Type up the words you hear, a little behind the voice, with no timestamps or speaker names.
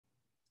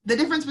the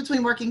difference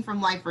between working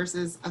from life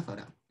versus a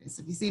photo. Okay,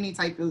 so if you see any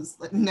typos,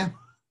 let me know.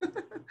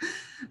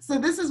 So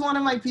this is one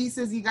of my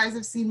pieces. You guys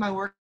have seen my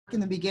work in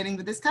the beginning,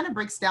 but this kind of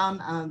breaks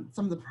down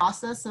some of the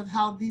process of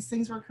how these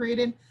things were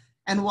created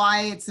and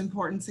why it's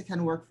important to kind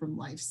of work from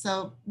life.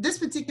 So this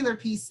particular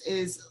piece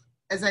is,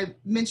 as I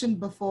mentioned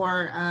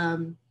before,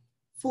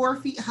 4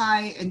 feet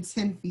high and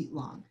 10 feet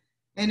long.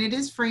 And it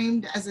is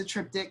framed as a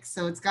triptych.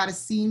 So it's got a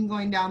seam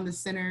going down the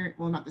center,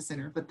 well, not the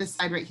center, but this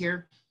side right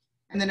here.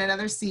 And then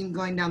another seam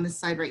going down this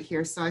side right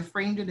here. So I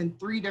framed it in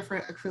 3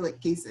 different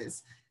acrylic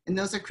cases. And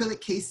those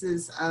acrylic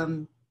cases,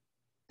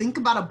 think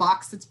about a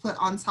box that's put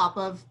on top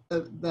of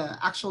the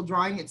actual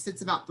drawing. It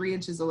sits about 3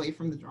 inches away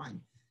from the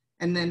drawing.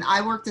 And then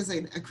I worked as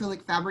an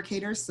acrylic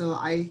fabricator. So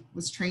I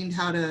was trained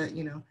how to,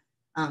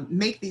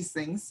 make these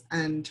things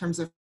in terms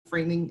of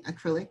framing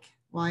acrylic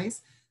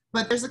wise.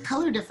 But there's a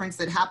color difference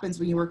that happens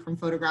when you work from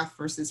photograph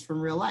versus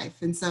from real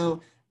life. And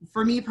so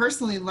for me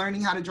personally,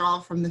 learning how to draw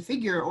from the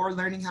figure or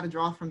learning how to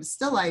draw from a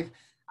still life,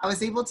 I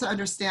was able to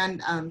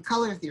understand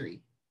color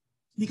theory.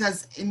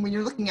 Because when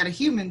you're looking at a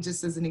human,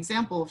 just as an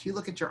example, if you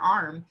look at your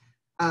arm,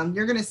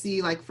 you're going to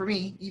see, like for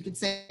me, you could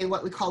say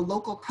what we call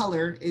local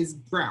color is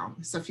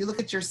brown. So if you look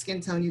at your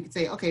skin tone, you could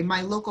say, okay,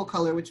 my local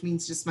color, which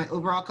means just my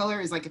overall color,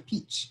 is like a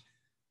peach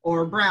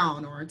or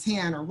brown or a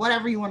tan or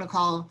whatever you want to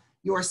call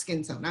your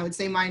skin tone. I would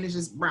say mine is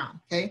just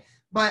brown, okay?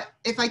 But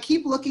if I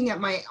keep looking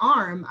at my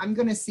arm, I'm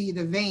going to see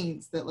the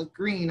veins that look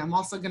green. I'm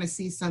also going to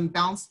see some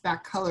bounced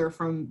back color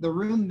from the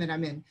room that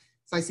I'm in.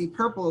 So I see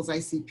purples, I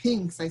see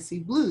pinks, I see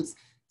blues.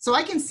 So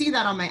I can see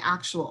that on my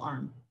actual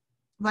arm.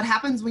 What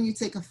happens when you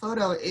take a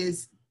photo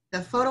is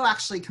the photo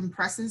actually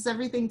compresses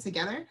everything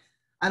together.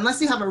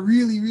 Unless you have a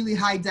really, really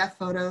high def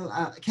photo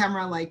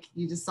camera like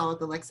you just saw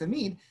with Alexa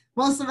Mead,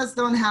 most of us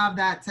don't have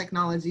that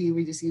technology.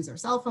 We just use our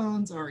cell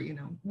phones or,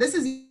 this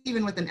is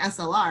even with an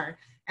SLR.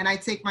 And I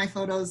take my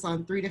photos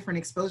on 3 different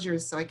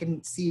exposures so I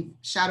can see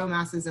shadow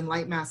masses and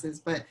light masses.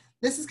 But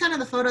this is kind of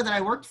the photo that I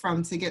worked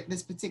from to get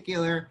this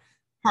particular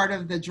part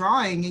of the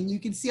drawing. And you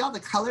can see all the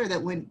color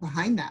that went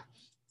behind that.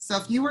 So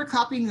if you were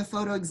copying the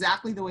photo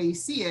exactly the way you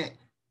see it,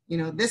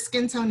 this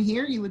skin tone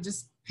here, you would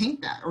just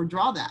paint that or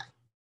draw that,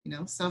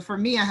 So for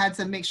me, I had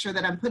to make sure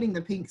that I'm putting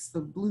the pinks, the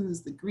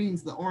blues, the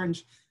greens, the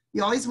orange.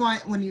 You always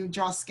want, when you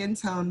draw skin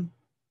tone,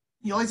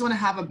 you always want to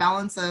have a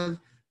balance of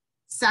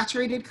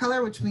saturated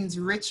color, which means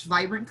rich,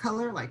 vibrant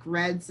color, like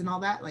reds and all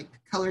that, like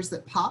colors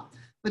that pop.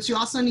 But you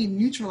also need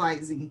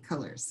neutralizing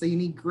colors. So you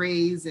need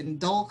grays and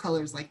dull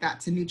colors like that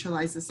to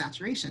neutralize the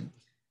saturation.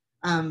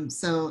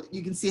 So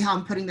you can see how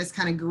I'm putting this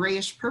kind of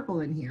grayish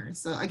purple in here.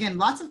 So again,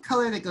 lots of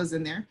color that goes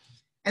in there.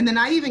 And then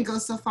I even go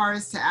so far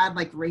as to add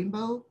like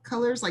rainbow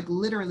colors, like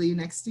literally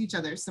next to each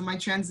other. So my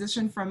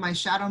transition from my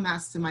shadow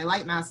mask to my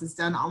light mask is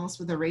done almost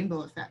with a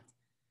rainbow effect.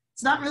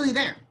 It's not really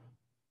there.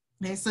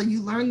 Okay, so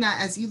you learn that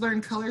as you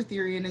learn color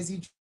theory and as you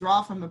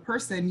draw from a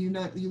person, you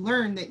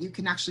learn that you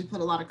can actually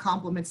put a lot of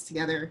complements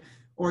together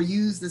or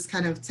use this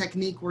kind of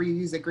technique where you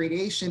use a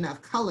gradation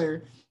of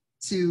color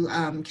to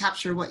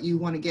capture what you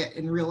want to get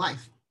in real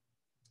life.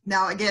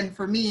 Now, again,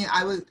 for me,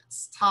 I was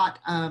taught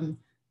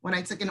when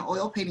I took an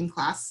oil painting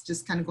class,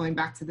 just kind of going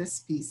back to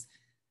this piece,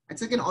 I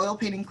took an oil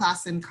painting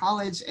class in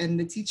college and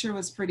the teacher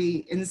was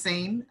pretty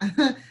insane.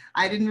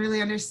 I didn't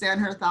really understand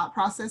her thought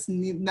process.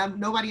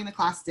 Nobody in the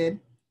class did.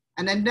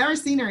 And I've never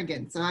seen her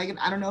again. So I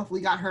don't know if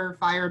we got her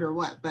fired or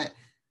what, but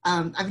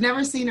I've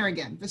never seen her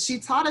again. But she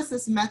taught us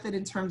this method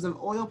in terms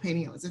of oil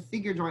painting. It was a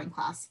figure drawing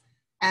class.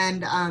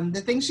 And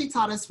the thing she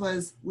taught us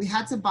was we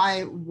had to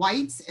buy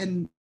white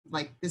and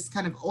like this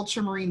kind of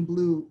ultramarine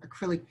blue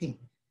acrylic paint.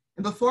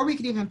 And before we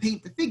could even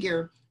paint the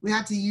figure, we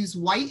had to use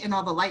white in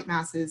all the light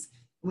masses.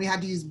 And we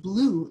had to use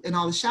blue in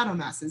all the shadow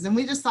masses. And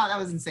we just thought that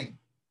was insane.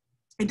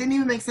 It didn't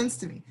even make sense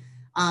to me.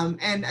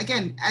 And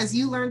again, as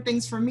you learn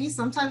things from me,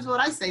 sometimes what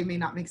I say may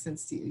not make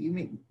sense to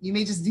you. You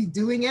may just be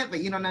doing it,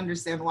 but you don't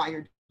understand why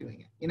you're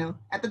doing it.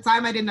 At the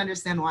time, I didn't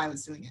understand why I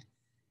was doing it.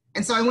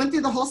 And so I went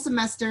through the whole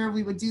semester.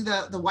 We would do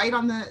the white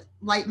on the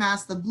light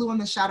mask, the blue on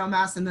the shadow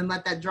mask, and then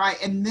let that dry,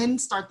 and then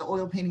start the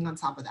oil painting on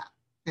top of that.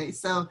 Okay,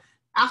 so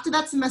after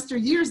that semester,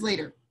 years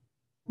later,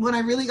 when I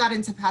really got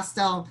into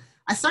pastel,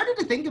 I started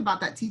to think about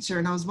that teacher,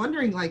 and I was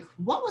wondering, like,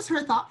 what was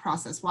her thought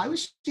process? Why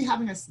was she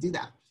having us do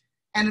that?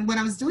 And when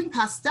I was doing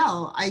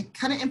pastel, I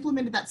kind of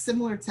implemented that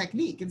similar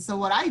technique. And so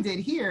what I did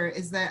here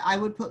is that I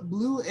would put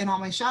blue in all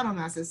my shadow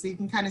masses. So you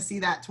can kind of see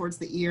that towards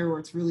the ear where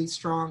it's really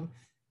strong,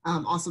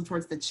 also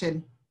towards the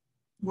chin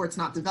where it's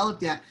not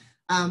developed yet.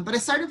 But I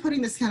started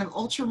putting this kind of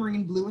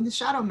ultramarine blue in the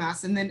shadow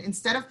mask. And then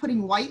instead of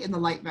putting white in the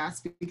light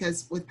mask,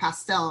 because with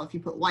pastel, if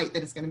you put white,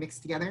 then it's going to mix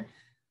together,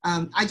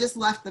 I just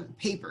left the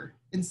paper.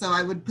 And so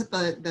I would put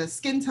the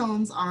skin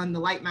tones on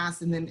the light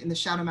mask, and then in the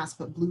shadow mask,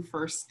 put blue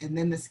first, and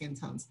then the skin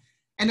tones.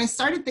 And I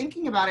started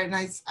thinking about it, and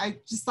I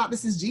just thought,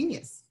 this is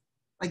genius.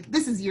 Like,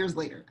 this is years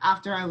later,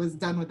 after I was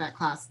done with that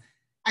class.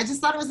 I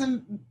just thought it was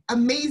an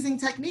amazing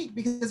technique,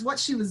 because what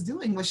she was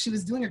doing was she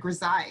was doing a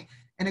grisaille.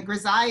 And a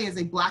grisaille is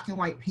a black and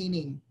white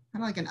painting,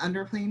 kind of like an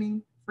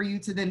underpainting, for you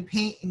to then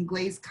paint and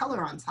glaze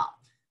color on top.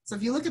 So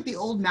if you look at the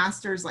old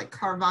masters like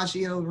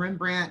Caravaggio,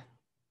 Rembrandt,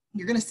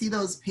 you're gonna see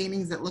those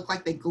paintings that look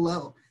like they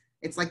glow.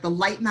 It's like the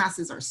light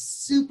masses are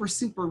super,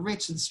 super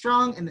rich and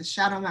strong, and the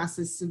shadow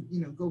masses,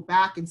 go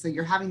back. And so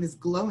you're having this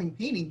glowing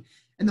painting.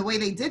 And the way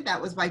they did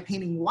that was by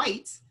painting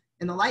white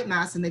in the light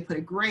mass, and they put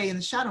a gray in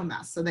the shadow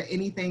mass, so that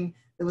anything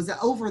that was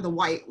over the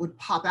white would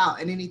pop out,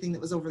 and anything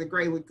that was over the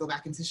gray would go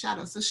back into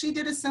shadow. So she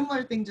did a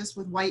similar thing just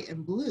with white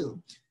and blue,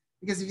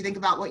 because if you think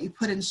about what you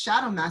put in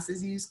shadow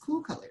masses, you use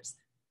cool colors.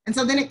 And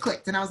so then it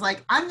clicked, and I was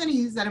like, I'm gonna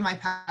use that in my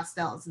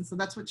pastels. And so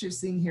that's what you're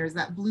seeing here, is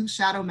that blue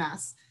shadow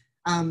mass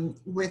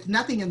with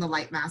nothing in the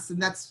light mass,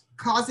 and that's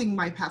causing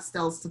my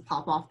pastels to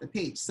pop off the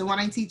page. So when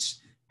I teach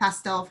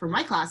pastel for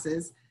my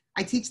classes,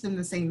 I teach them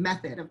the same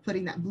method of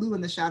putting that blue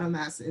in the shadow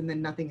mass and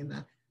then nothing in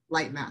the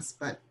light mass.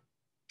 But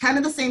kind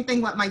of the same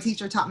thing what my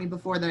teacher taught me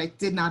before that I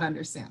did not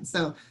understand.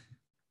 So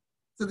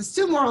there's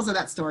two morals of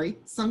that story.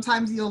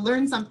 Sometimes you'll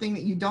learn something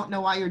that you don't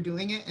know why you're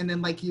doing it, and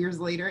then like years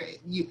later,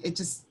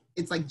 it's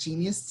like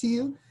genius to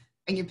you,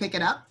 and you pick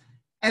it up.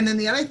 And then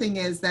the other thing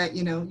is that,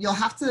 you'll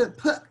have to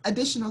put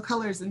additional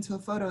colors into a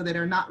photo that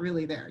are not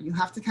really there. You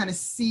have to kind of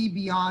see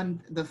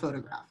beyond the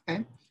photograph,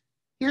 okay?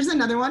 Here's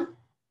another one.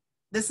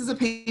 This is a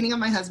painting of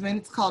my husband.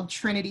 It's called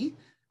Trinity.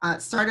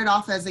 It started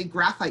off as a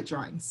graphite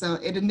drawing. So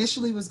it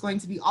initially was going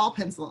to be all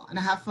pencil, and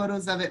I have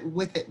photos of it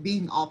with it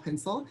being all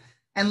pencil.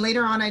 And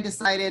later on, I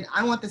decided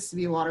I want this to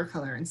be a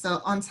watercolor. And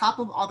so on top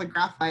of all the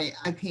graphite,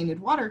 I painted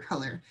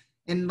watercolor.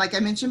 And like I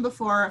mentioned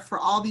before, for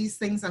all these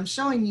things I'm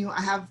showing you,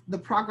 I have the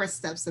progress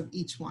steps of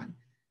each one.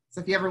 So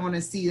if you ever want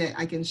to see it,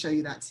 I can show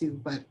you that too.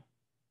 But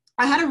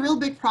I had a real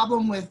big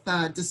problem with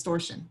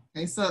distortion.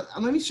 Okay, so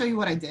let me show you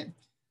what I did.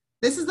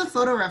 This is the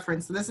photo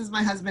reference. So this is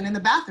my husband in the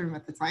bathroom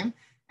at the time.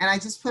 And I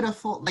just put a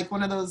full, like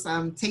one of those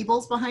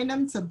tables behind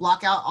him to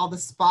block out all the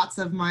spots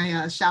of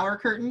my shower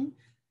curtain.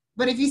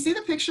 But if you see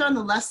the picture on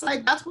the left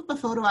side, that's what the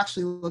photo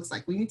actually looks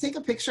like. When you take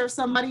a picture of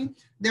somebody,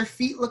 their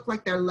feet look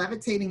like they're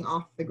levitating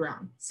off the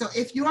ground. So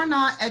if you are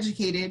not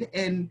educated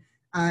in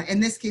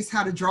this case,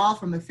 how to draw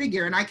from a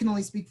figure, and I can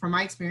only speak from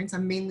my experience,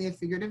 I'm mainly a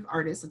figurative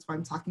artist, that's why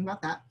I'm talking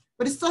about that,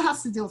 but it still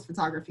has to deal with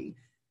photography.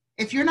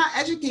 If you're not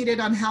educated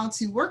on how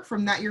to work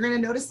from that, you're gonna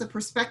notice the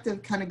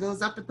perspective kind of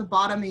goes up at the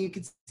bottom, and you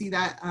can see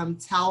that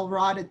towel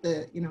rod at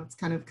the, it's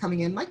kind of coming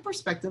in like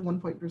perspective, 1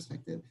 point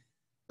perspective.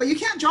 But you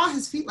can't draw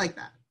his feet like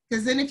that.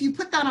 Because then if you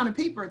put that on a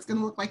paper, it's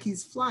gonna look like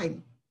he's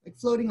flying, like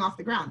floating off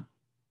the ground.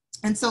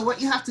 And so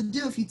what you have to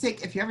do if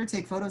you ever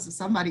take photos of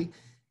somebody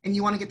and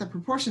you wanna get the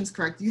proportions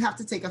correct, you have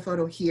to take a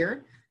photo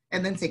here,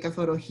 and then take a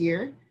photo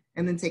here,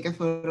 and then take a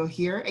photo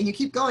here, and you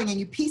keep going and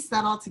you piece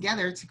that all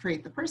together to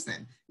create the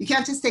person. You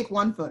can't just take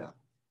one photo,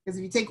 because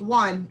if you take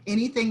one,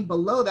 anything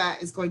below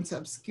that is going to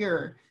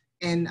obscure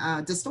and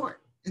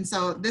distort. And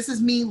so this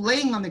is me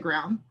laying on the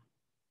ground,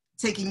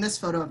 taking this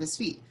photo of his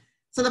feet.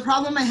 So the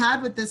problem I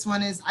had with this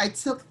one is I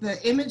took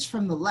the image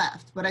from the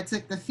left, but I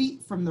took the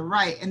feet from the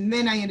right, and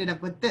then I ended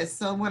up with this.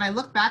 So when I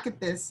look back at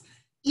this,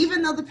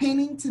 even though the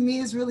painting to me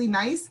is really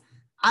nice,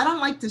 I don't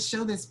like to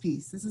show this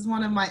piece. This is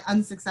one of my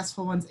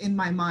unsuccessful ones in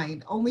my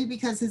mind, only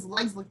because his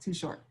legs look too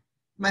short.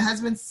 My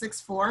husband's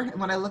 6'4", and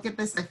when I look at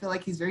this, I feel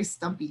like he's very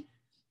stumpy.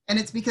 And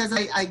it's because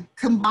I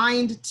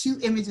combined two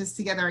images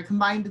together. I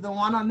combined the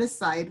one on this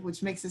side,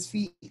 which makes his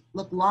feet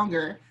look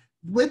longer,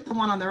 with the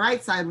one on the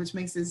right side, which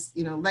makes his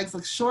legs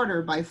look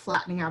shorter by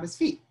flattening out his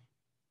feet.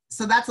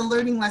 So that's a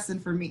learning lesson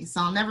for me. So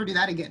I'll never do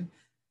that again.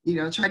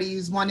 Try to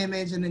use one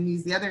image and then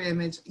use the other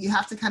image. You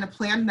have to kind of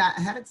plan that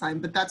ahead of time,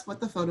 but that's what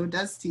the photo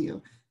does to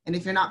you. And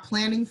if you're not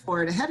planning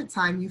for it ahead of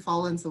time, you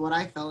fall into what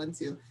I fell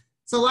into.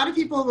 So a lot of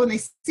people, when they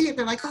see it,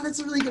 they're like, oh, that's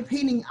a really good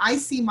painting. I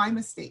see my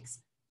mistakes,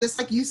 just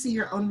like you see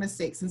your own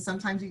mistakes. And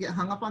sometimes you get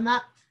hung up on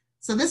that.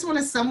 So this one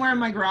is somewhere in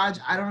my garage.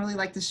 I don't really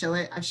like to show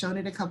it. I've shown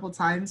it a couple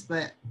times,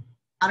 but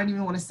I don't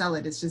even want to sell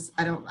it. It's just,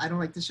 I don't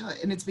like to show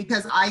it. And it's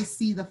because I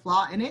see the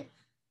flaw in it.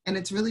 And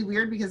it's really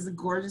weird because it's a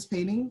gorgeous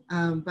painting,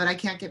 but I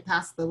can't get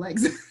past the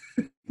legs.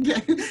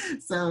 Okay.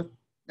 So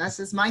that's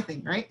just my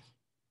thing, right?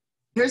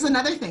 Here's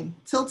another thing,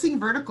 tilting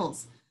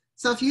verticals.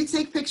 So if you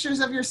take pictures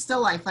of your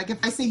still life, like if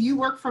I say you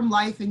work from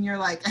life and you're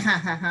like,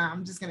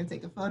 I'm just gonna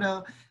take a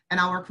photo and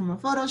I'll work from a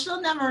photo,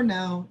 she'll never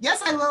know.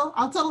 Yes, I will,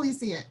 I'll totally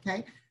see it,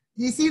 okay?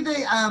 You see what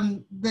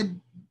am I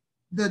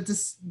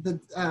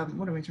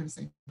trying to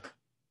say?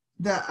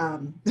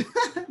 The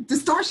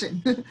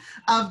distortion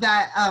of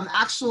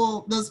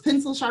that those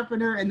pencil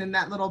sharpener and then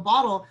that little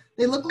bottle,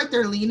 they look like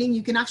they're leaning.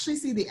 You can actually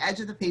see the edge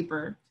of the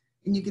paper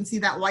and you can see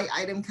that white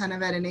item kind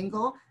of at an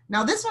angle.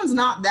 Now this one's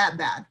not that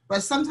bad,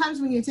 but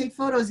sometimes when you take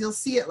photos, you'll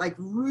see it like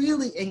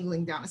really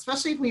angling down,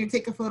 especially when you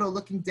take a photo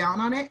looking down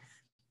on it,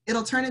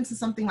 it'll turn into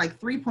something like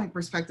 3-point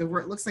perspective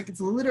where it looks like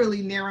it's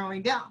literally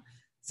narrowing down.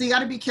 So you got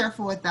to be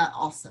careful with that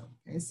also.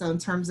 Okay, so in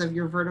terms of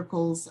your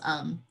verticals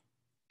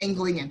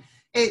angling in.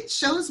 It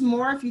shows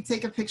more if you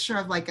take a picture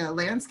of like a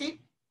landscape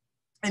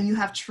and you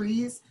have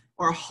trees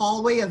or a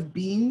hallway of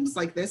beams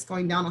like this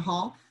going down a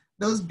hall.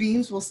 Those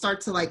beams will start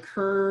to like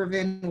curve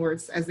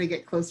inwards as they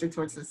get closer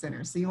towards the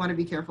center. So you want to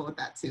be careful with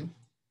that too.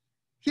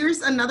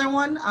 Here's another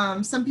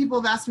one. Some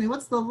people have asked me,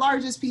 what's the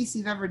largest piece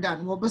you've ever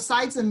done? Well,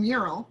 besides a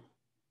mural,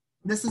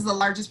 This is the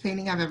largest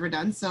painting I've ever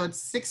done. So it's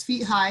 6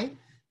 feet high,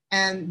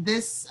 and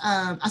this,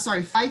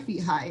 sorry, 5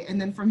 feet high. And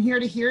then from here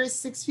to here is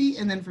 6 feet.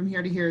 And then from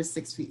here to here is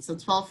 6 feet. So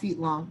 12 feet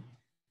long.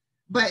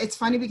 But it's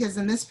funny because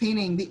in this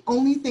painting, the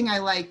only thing I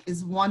like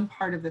is one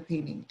part of the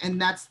painting.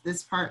 And that's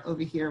this part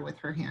over here with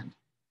her hand.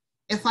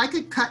 If I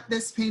could cut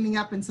this painting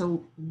up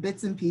into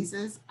bits and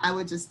pieces, I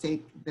would just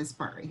take this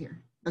part right here.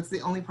 That's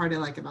the only part I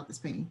like about this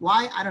painting.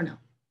 Why? I don't know.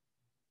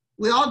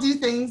 We all do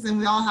things and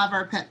we all have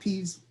our pet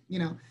peeves, you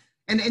know.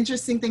 An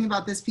interesting thing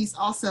about this piece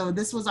also,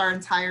 this was our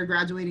entire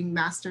graduating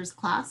master's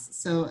class.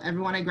 So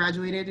everyone I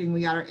graduated and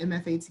we got our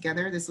MFA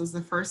together. This was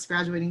the first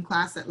graduating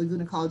class at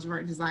Laguna College of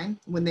Art and Design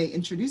when they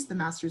introduced the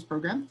master's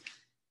program.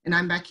 And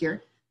I'm back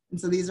here. And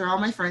so these are all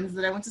my friends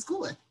that I went to school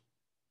with.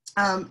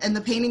 And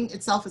the painting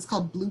itself is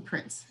called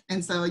Blueprints.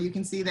 And so you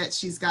can see that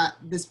she's got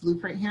this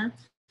blueprint here.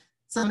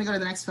 So I'm gonna go to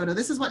the next photo.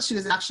 This is what she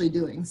was actually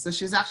doing. So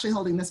she was actually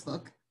holding this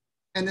book,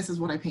 and this is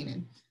what I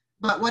painted.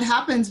 But what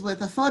happens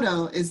with a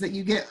photo is that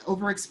you get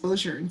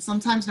overexposure. And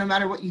sometimes no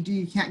matter what you do,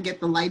 you can't get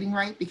the lighting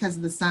right because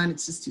of the sun,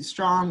 it's just too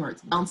strong or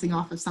it's bouncing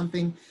off of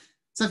something.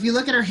 So if you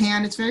look at her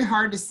hand, it's very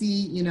hard to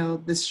see, you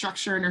know, the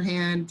structure in her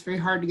hand. It's very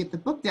hard to get the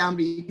book down,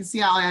 but you can see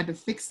how I had to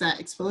fix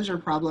that exposure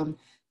problem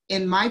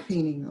in my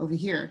painting over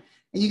here.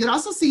 And you can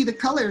also see the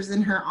colors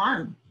in her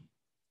arm,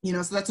 you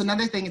know, so that's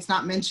another thing. It's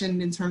not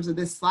mentioned in terms of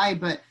this slide,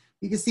 but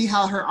you can see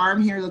how her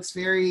arm here looks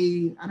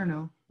very, I don't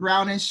know,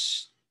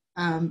 brownish,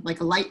 like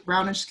a light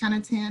brownish kind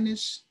of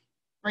tannish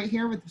right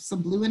here with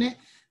some blue in it.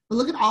 But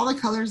look at all the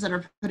colors that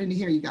are put into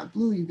here. You got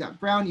blue, you got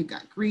brown, you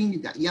got green, you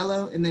got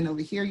yellow, and then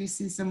over here you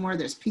see some more.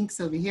 There's pinks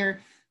over here.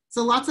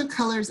 So lots of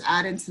colors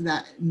add into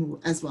that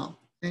as well,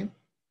 okay?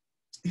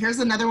 Here's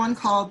another one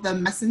called The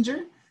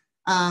Messenger.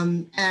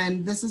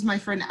 And this is my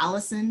friend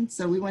Allison.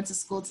 So we went to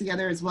school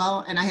together as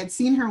well. And I had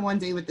seen her one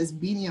day with this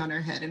beanie on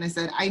her head. And I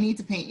said, I need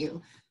to paint you.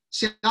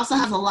 She also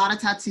has a lot of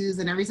tattoos.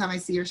 And every time I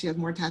see her, she has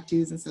more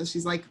tattoos. And so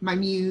she's like my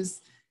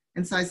muse.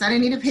 And so I said, I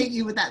need to paint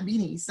you with that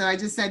beanie. So I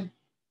just said,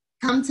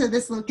 come to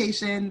this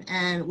location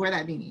and wear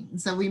that beanie. And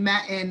so we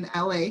met in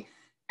LA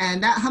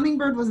and that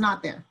hummingbird was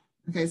not there.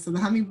 Okay, so the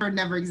hummingbird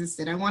never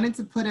existed. I wanted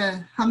to put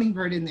a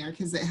hummingbird in there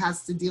because it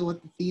has to deal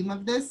with the theme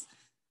of this.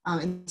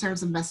 In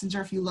terms of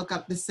messenger, if you look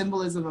up the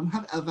symbolism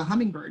of a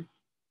hummingbird,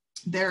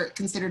 they're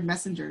considered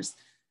messengers.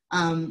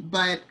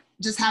 But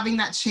just having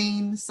that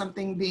chain,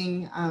 something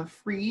being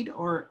freed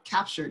or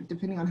captured,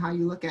 depending on how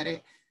you look at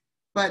it.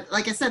 But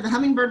like I said, the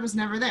hummingbird was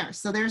never there.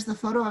 So there's the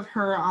photo of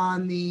her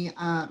on the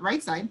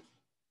right side.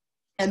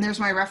 And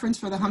there's my reference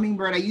for the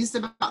hummingbird. I used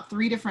about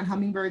 3 different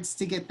hummingbirds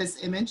to get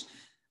this image.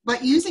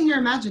 But using your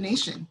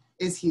imagination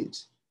is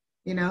huge,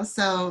 you know?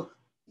 So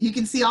you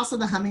can see also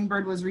the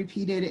hummingbird was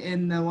repeated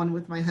in the one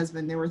with my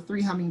husband. There were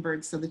 3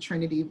 hummingbirds, so the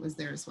Trinity was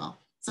there as well.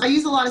 So I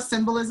use a lot of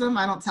symbolism.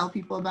 I don't tell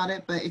people about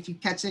it, but if you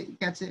catch it, you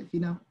catch it. If you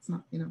know, it's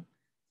not, you know,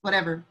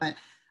 whatever. But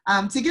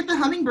to get the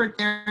hummingbird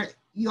there,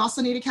 you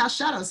also need to cast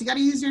shadows. You got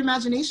to use your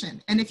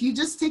imagination. And if you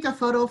just take a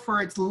photo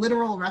for its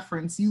literal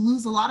reference, you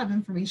lose a lot of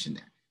information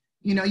there.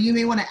 You know, you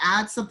may want to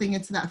add something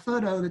into that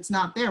photo that's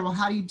not there. Well,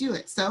 how do you do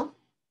it? So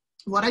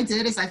what I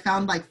did is I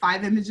found like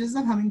 5 images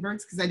of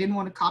hummingbirds because I didn't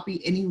want to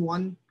copy any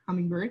one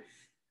hummingbird,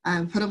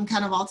 put them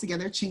kind of all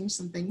together, change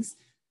some things.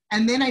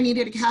 And then I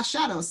needed to cast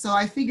shadows. So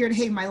I figured,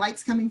 hey, my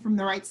light's coming from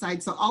the right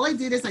side. So all I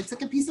did is I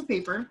took a piece of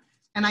paper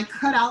and I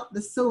cut out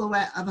the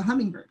silhouette of a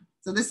hummingbird.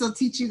 So this will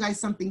teach you guys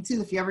something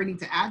too, if you ever need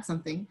to add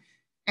something.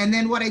 And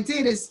then what I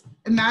did is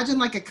imagine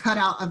like a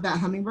cutout of that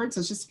hummingbird. So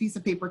it's just a piece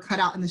of paper cut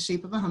out in the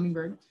shape of a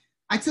hummingbird.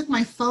 I took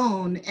my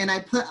phone and I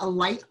put a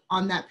light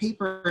on that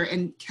paper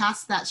and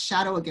cast that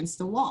shadow against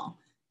the wall.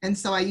 And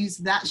so I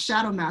used that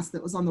shadow mask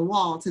that was on the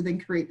wall to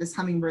then create this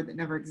hummingbird that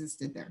never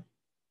existed there.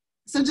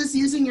 So just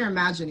using your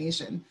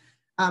imagination.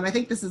 I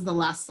think this is the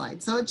last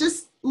slide. So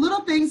just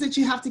little things that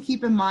you have to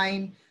keep in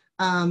mind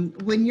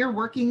when you're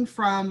working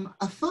from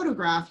a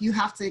photograph. You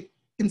have to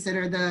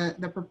consider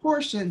the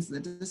proportions, the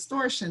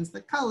distortions,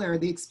 the color,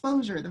 the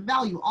exposure, the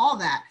value, all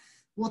that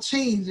will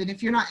change. And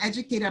if you're not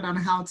educated on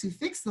how to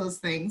fix those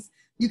things,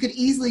 you could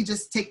easily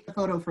just take the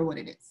photo for what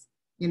it is,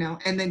 you know,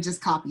 and then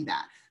just copy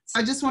that. So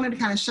I just wanted to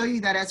kind of show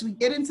you that as we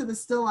get into the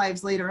still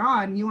lives later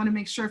on, you want to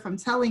make sure if I'm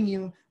telling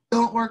you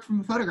don't work from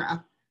a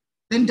photograph,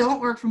 then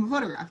don't work from a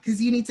photograph,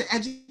 because you need to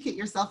educate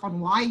yourself on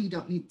why you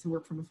don't need to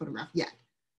work from a photograph yet.